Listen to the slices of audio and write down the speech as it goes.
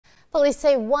Police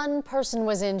say one person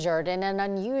was injured in an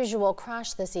unusual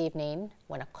crash this evening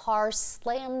when a car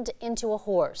slammed into a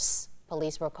horse.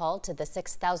 Police were called to the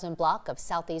 6000 block of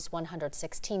Southeast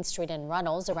 116th Street in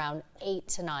Runnells around 8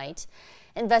 tonight.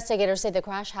 Investigators say the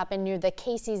crash happened near the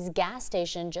Casey's gas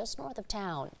station just north of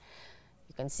town.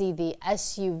 You can see the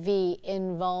SUV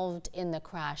involved in the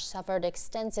crash suffered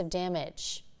extensive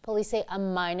damage. Police say a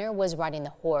minor was riding the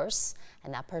horse,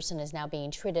 and that person is now being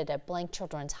treated at Blank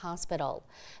Children's Hospital.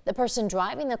 The person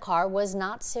driving the car was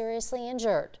not seriously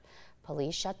injured.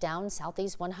 Police shut down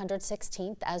Southeast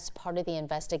 116th as part of the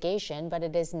investigation, but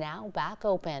it is now back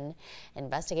open.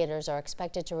 Investigators are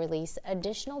expected to release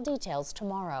additional details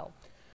tomorrow.